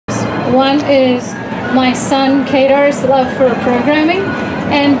One is my son Kadar's love for programming,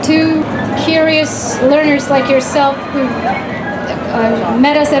 and two curious learners like yourself who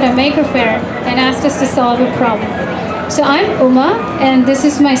met us at a maker fair and asked us to solve a problem. So I'm Uma, and this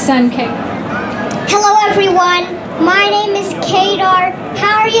is my son Kadar. Hello everyone, my name is Kadar.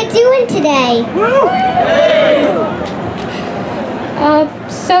 How are you doing today?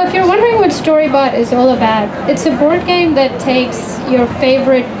 So if you're wondering what Storibot is all about, it's a board game that takes your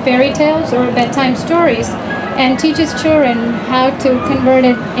favorite fairy tales or bedtime stories and teaches children how to convert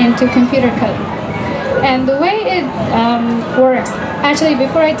it into computer code. And the way it works, actually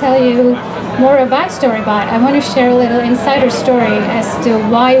before I tell you more about Storibot, I want to share a little insider story as to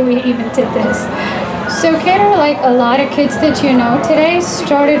why we even did this. So Kadar, like a lot of kids that you know today,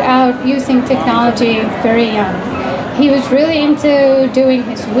 started out using technology very young. He was really into doing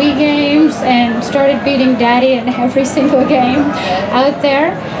his Wii games and started beating Daddy in every single game out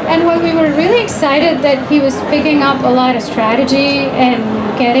there. And when we were really excited that he was picking up a lot of strategy and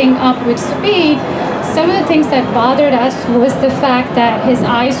getting up with speed, some of the things that bothered us was the fact that his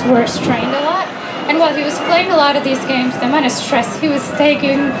eyes were strained a lot. And while he was playing a lot of these games, the amount of stress he was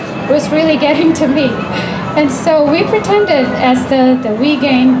taking was really getting to me. And so we pretended as the Wii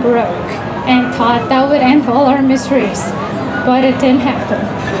game broke and thought that would end all our miseries, but it didn't happen.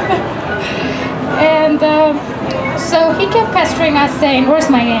 And so he kept pestering us saying, "Where's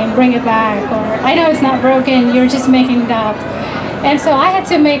my game? Bring it back," or "I know it's not broken, you're just making it up." And so I had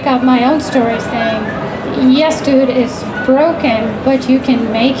to make up my own story saying, "Yes, dude, it's broken, but you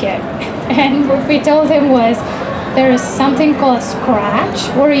can make it." And what we told him was, there is something called Scratch,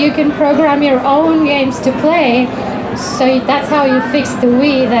 where you can program your own games to play, so that's how you fix the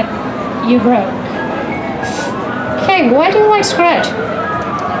Wii that you broke. Okay, why do you like Scratch?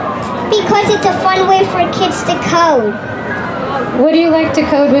 Because it's a fun way for kids to code. What do you like to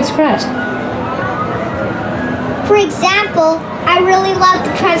code with Scratch? For example, I really love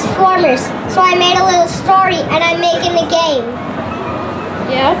the Transformers, so I made a little story and I'm making the game.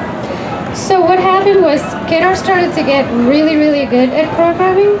 Yeah. So what happened was Kadar started to get really, really good at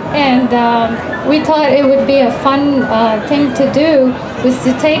programming, and we thought it would be a fun thing to do was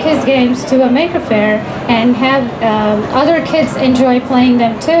to take his games to a maker fair and have other kids enjoy playing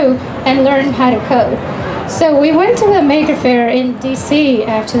them too and learn how to code. So we went to the maker fair in DC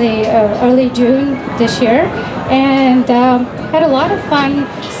actually early June this year, and had a lot of fun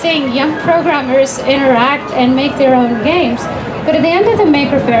seeing young programmers interact and make their own games. But at the end of the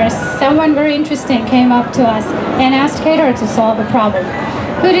maker fair, someone very interesting came up to us and asked Kadar to solve a problem.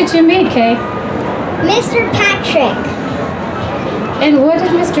 Who did you meet, Kay? Mr. Patrick. And what did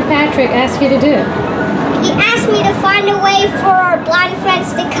Mr. Patrick ask you to do? He asked me to find a way for our blind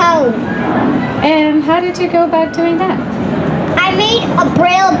friends to code. And how did you go about doing that? I made a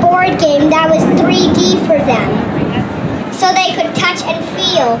Braille board game that was 3D for them, so they could touch and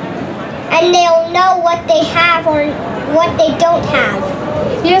feel, and they'll know what they have or what they don't have.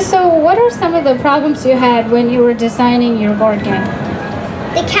 Yeah, so what are some of the problems you had when you were designing your board game?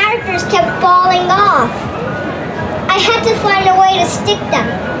 The characters kept falling off. I had to find a way to stick them.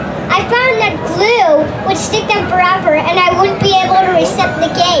 I found that glue would stick them forever and I wouldn't be able to reset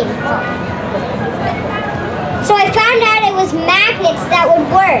the game. So I found out it was magnets that would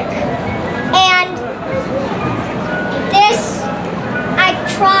work. And this I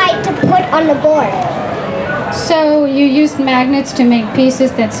tried to put on the board. So you used magnets to make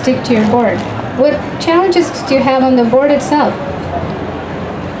pieces that stick to your board. What challenges did you have on the board itself?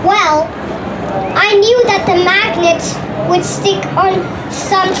 Well, I knew that the magnets would stick on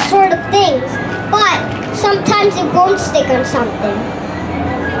some sort of things, but sometimes it won't stick on something.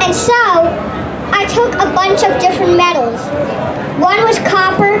 And so, I took a bunch of different metals. One was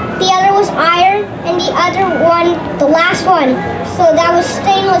copper, the other was iron, and the other one, the last one, so that was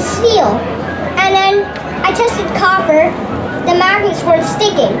stainless steel. And then I tested copper, the magnets weren't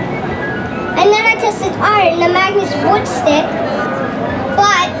sticking. And then I tested iron, the magnets would stick,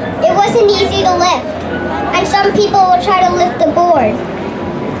 but it wasn't easy to lift. And some people would try to lift the board.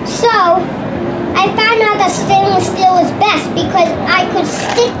 So, I found out that stainless steel was best because I could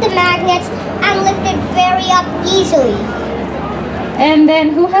stick the magnets and lift it very up easily. And then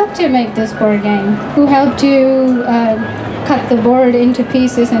who helped you make this board game? Who helped you cut the board into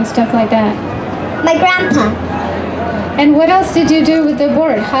pieces and stuff like that? My grandpa. And what else did you do with the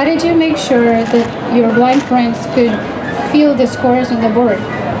board? How did you make sure that your blind friends could feel the scores on the board?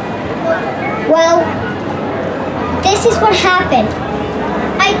 Well, this is what happened.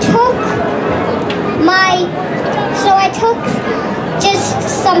 I took just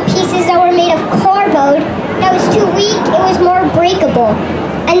some pieces that were made of cardboard that was too weak, it was more breakable.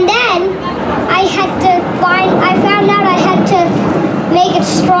 And then I found out I had to make it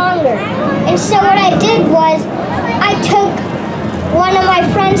stronger. And so what I did was I took one of my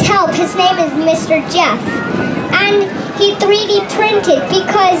friend's help. His name is Mr. Jeff. And he 3D printed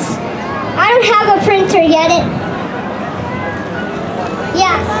because I don't have a printer yet.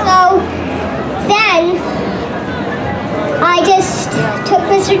 So then I just took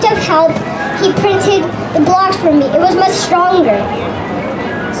Mr. Jeff's help. He printed the blocks for me. It was much stronger.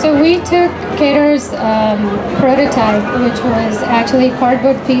 So we took Kater's prototype, which was actually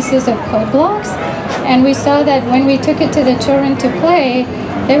cardboard pieces of code blocks, and we saw that when we took it to the children to play,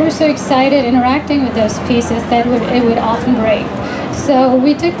 they were so excited interacting with those pieces that it would often break. So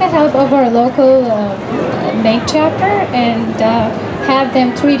we took the help of our local Make chapter and have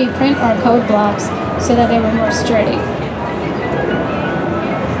them 3D print our code blocks so that they were more sturdy.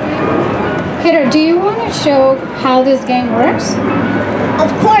 Peter, do you want to show how this game works? Of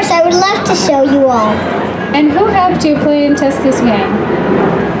course, I would love to show you all. And who helped you play and test this game?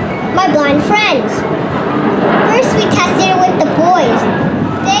 My blind friends. First we tested it with the boys.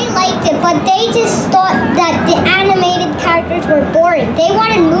 They liked it, but they just thought that the animated characters were boring. They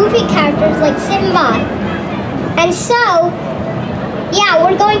wanted movie characters like Simba. And so, yeah,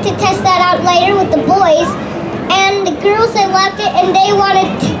 we're going to test that out later with the boys. And the girls, they loved it, and they wanted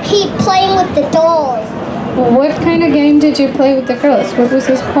to keep playing with the dolls. What kind of game did you play with the girls? What was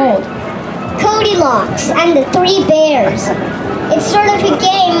this called? Goldilocks and the Three Bears. It's sort of a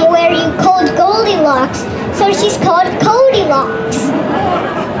game where you called Goldilocks, so she's called Goldilocks.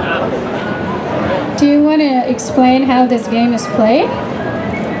 Do you want to explain how this game is played?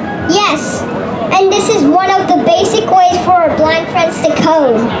 Yes, and this is one of the basic ways for our blind friends to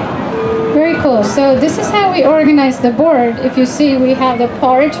code. Very cool. So this is how we organize the board. If you see, we have the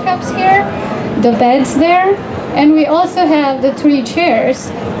porridge cups here, the beds there, and we also have the 3 chairs,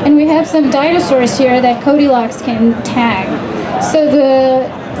 and we have some dinosaurs here that Goldilocks can tag. So the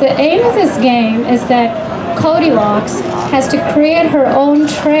aim of this game is that Goldilocks has to create her own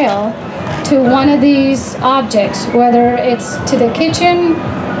trail to one of these objects, whether it's to the kitchen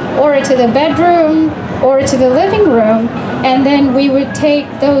or to the bedroom or to the living room, and then we would take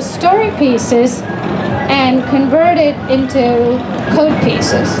those story pieces and convert it into code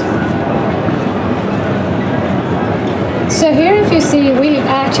pieces. So here, if you see, we've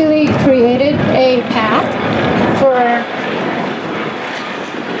actually created a path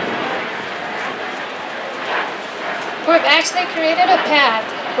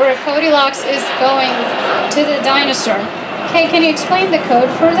where Goldilocks is going to the dinosaur. Okay, can you explain the code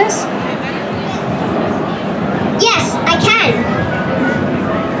for this? Yes, I can.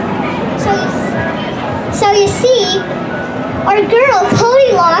 So you see, our girl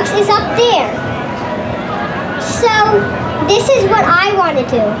Goldilocks is up there. So this is what I want to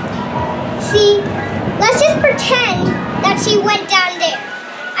do. See, let's just pretend that she went down there.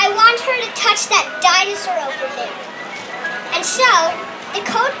 I want her to touch that dinosaur over there. And so the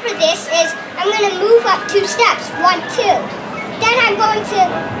code for this is I'm going to move up 2 steps, 1, 2. Then I'm going to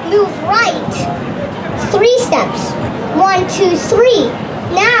move right 3 steps, 1, 2, 3.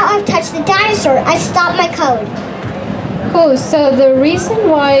 Now I've touched the dinosaur. I stopped my code. Cool. So the reason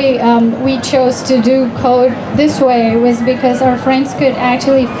why we chose to do code this way was because our friends could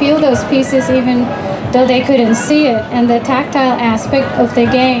actually feel those pieces even though they couldn't see it, and the tactile aspect of the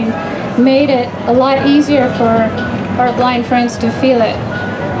game made it a lot easier for our blind friends to feel it.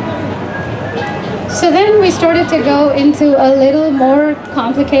 So then we started to go into a little more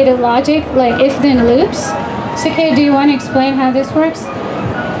complicated logic, like if-then loops. So Kay, do you want to explain how this works?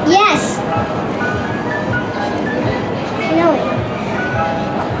 Yes.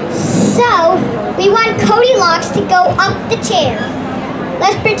 So, we want Goldilocks to go up the chair.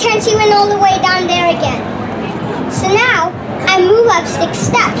 Let's pretend she went all the way down there again. So now, I move up 6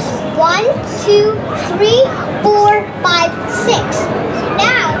 steps. 1, 2, 3, 4, 5, 6.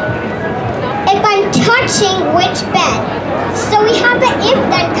 Now, if I'm touching which bed, so we have an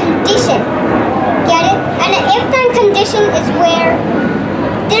if-then condition. Get it? And an if-then condition is where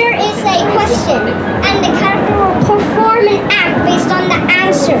there is a question, and the character will perform an act based on the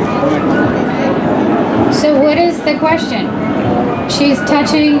answer. So what is the question? She's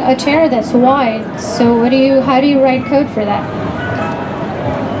touching a chair that's wide, so how do you write code for that?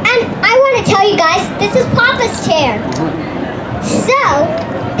 And I want to tell you guys, this is Papa's chair. So,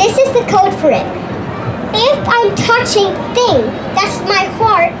 this is the code for it. If I'm touching thing, that's my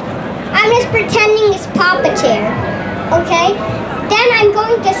heart, I'm just pretending it's Papa chair, okay? Then I'm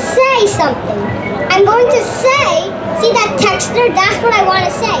going to say something. I'm going to say, see that text there? That's what I want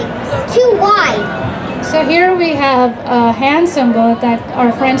to say. Too wide. So here we have a hand symbol that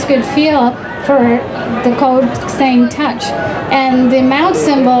our friends could feel for the code saying touch. And the mouth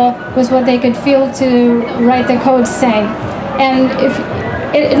symbol was what they could feel to write the code say. And if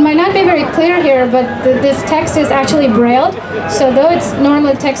it might not be very clear here, but this text is actually brailled. So though it's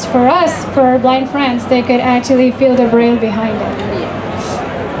normal text for us, for our blind friends, they could actually feel the braille behind it.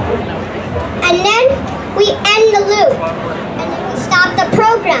 And then we end the loop. And then we stop the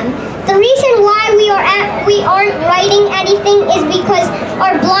program. The reason why we aren't writing anything is because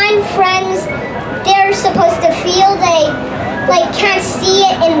our blind friends, they're supposed to feel they can't see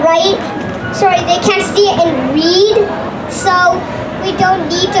it and write. Sorry, they can't see it and read. So we don't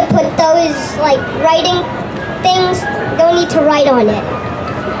need to put those writing things. Don't need to write on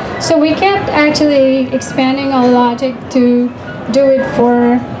it. So we kept actually expanding our logic to do it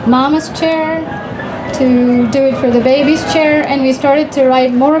for mama's chair, to do it for the baby's chair, and we started to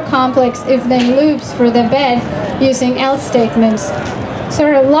write more complex if-then loops for the bed using else statements.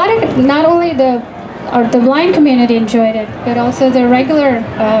 So a lot of, not only the blind community enjoyed it, but also the regular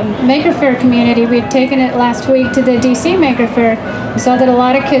Maker Faire community. We'd taken it last week to the DC Maker Faire and saw that a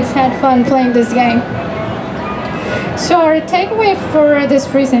lot of kids had fun playing this game. So our takeaway for this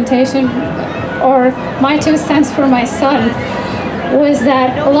presentation, or my 2 cents for my son, was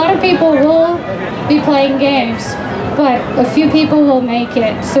that a lot of people will be playing games, but a few people will make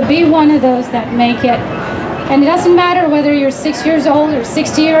it. So be one of those that make it. And it doesn't matter whether you're 6 years old or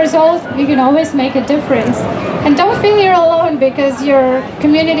 60 years old, you can always make a difference. And don't feel you're alone, because your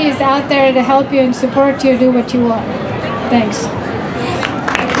community is out there to help you and support you do what you want. Thanks.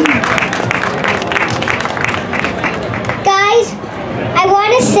 Guys, I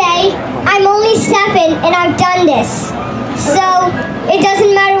want to say I'm only 7 and I've done this. So it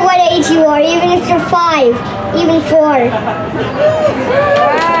doesn't matter what age you are, even if you're 5, even 4.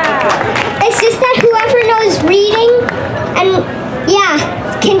 It's just that whoever knows reading and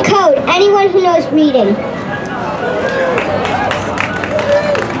can code. Anyone who knows reading.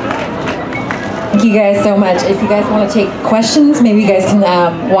 Thank you guys so much. If you guys want to take questions, maybe you guys can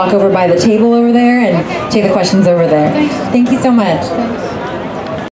walk over by the table over there and take the questions over there. Thank you so much.